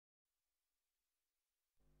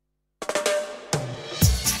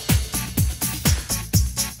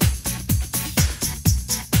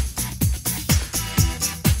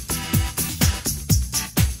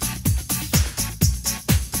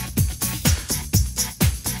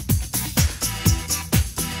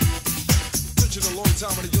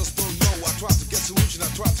time and I just don't know. I try to get solution, I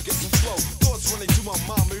try to get some flow. Thoughts running to my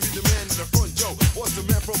mind, maybe the man in the front, Joe, or the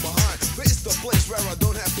man from behind. But it's the place where I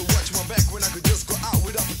don't have to watch my back when I could just go out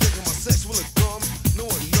without protecting my sex. Will it come? No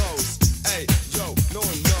one knows. Hey, yo, no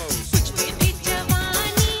one knows. मुझ पे भी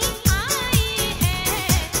जवानी आई है,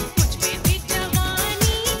 मुझ पे भी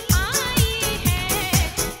जवानी आई है,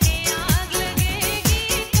 कि आग लगेगी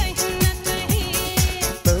कहीं न कहीं।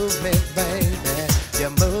 Move me, baby, you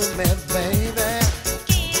move me, baby.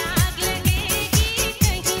 कि आग लगेगी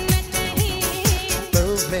कहीं न कहीं।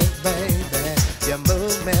 Move me, baby, you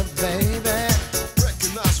move me, baby.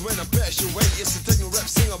 Recognize when I pass your way. It's a techno rap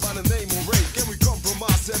singer by the name of Ray. Can we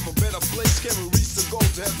compromise, have a better place? Can we reach the goal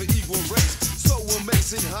to have an equal race? So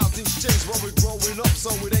amazing how things change while we're growing up,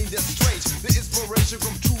 so it ain't that strange. The inspiration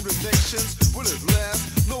come through the nations. Will it last?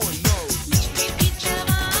 No one knows. मुझ पे भी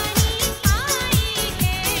जवानी आई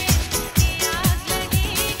है, कि आग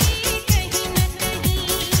लगेगी कहीं न कहीं।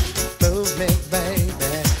 Move me,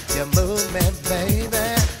 baby, you move me, baby.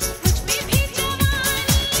 मुझ पे भी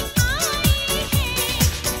जवानी आई है,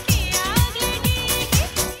 कि आग लगेगी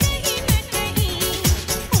कहीं न कहीं।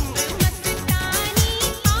 उम्र मस्तानी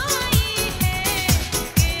आई है,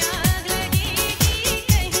 कि आग लगेगी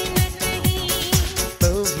कहीं न कहीं।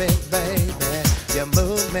 Move me, baby, you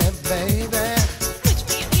move me, baby. मुझ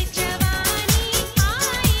पे भी जवानी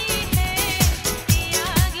आई है, कि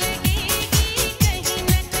आग लगेगी कहीं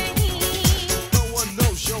न कहीं। No one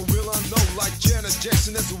knows, yo, will I know? Like Janet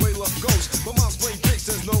Jackson, that's the way love goes. My mind's playing tricks,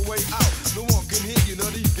 there's no way out. No one can hear you,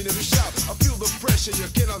 not even if you shout. I feel the pressure, you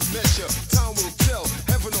cannot measure. Time will tell,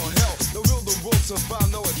 heaven or hell. Now will the world survive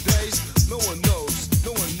nowadays? No one knows,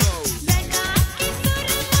 no one knows. लगा के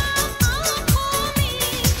सुरमा आँखों में,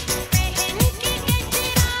 पहन के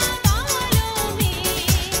गजरा बालों में।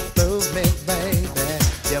 Move me, baby,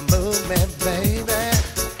 you move me, baby.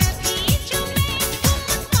 कभी जो मैं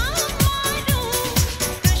ठुमका मारूं,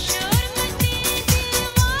 तो शोर मचे दिल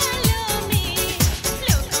वालों में।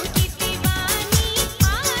 लोगों की दीवानी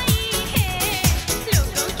आई है,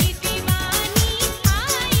 लोगों की दीवानी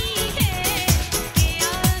आई है, कि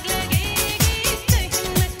आग लगेगी कहीं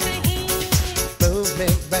न कहीं। Move me,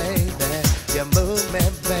 baby, you move me,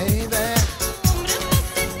 baby. उम्र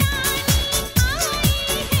मस्तानी आई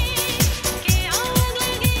है, कि आग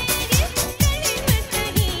लगेगी कहीं न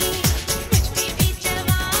कहीं। मुझ पे भी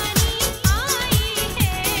जवानी आई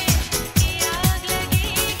है, कि आग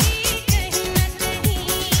लगेगी कहीं न कहीं।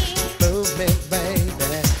 Move me,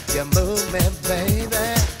 baby, you move me, baby.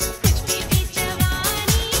 मुझ पे भी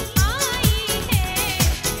जवानी आई है,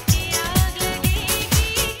 कि आग लगेगी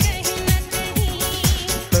कहीं न कहीं।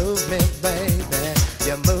 Move me, baby,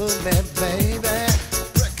 you move me, baby.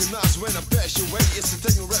 Recognize when I pass your way. It's a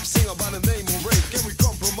techno rap singer by the name of Ray. Can we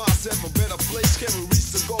compromise, have a better place? Can we reach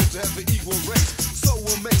the goal to have an equal race? So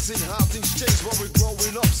amazing how things change while we're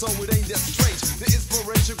growing up, so it ain't that strange. The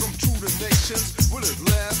inspiration come through the nations. Will it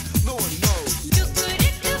last? No one knows. टुकुर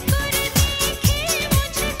टुकुर देखे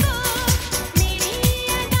मुझको, मेरी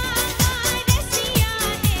अदा का रसिया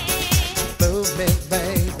है। Move me,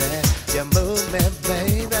 baby, you move me,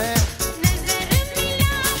 baby. नजर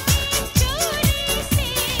मिला के चोरी से,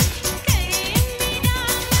 करे मेरा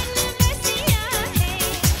मन बसिया है।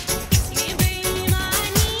 इसमें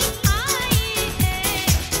बेईमानी आई है,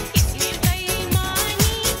 इसमें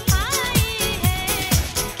बेईमानी आई है,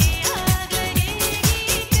 कि आग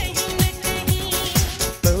लगेगी कहीं न कहीं।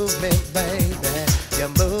 Move me, baby, you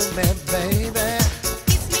move me, baby.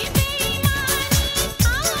 इसमें बेईमानी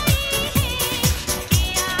आई है, कि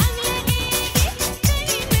आग लगेगी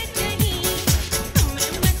कहीं न कहीं।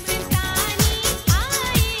 उम्र मस्तानी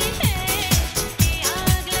आई है, कि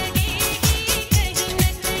आग लगेगी कहीं न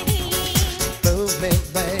कहीं। Move me,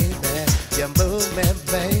 baby, you move me,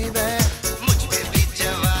 baby. मुझ पे भी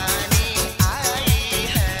जवानी आई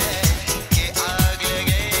है, कि आग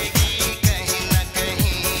लगेगी कहीं न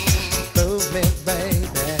कहीं। Move me,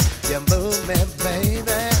 baby, you move me,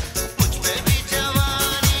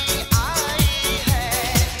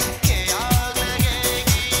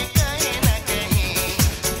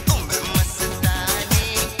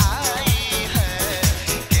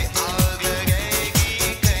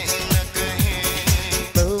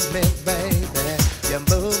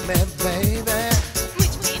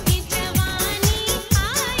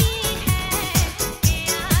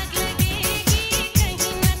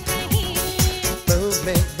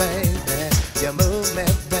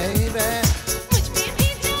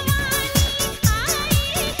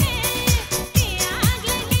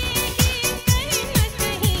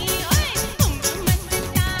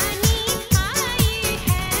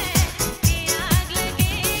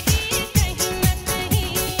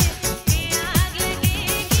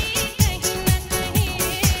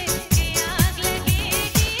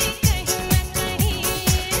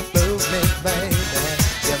 baby.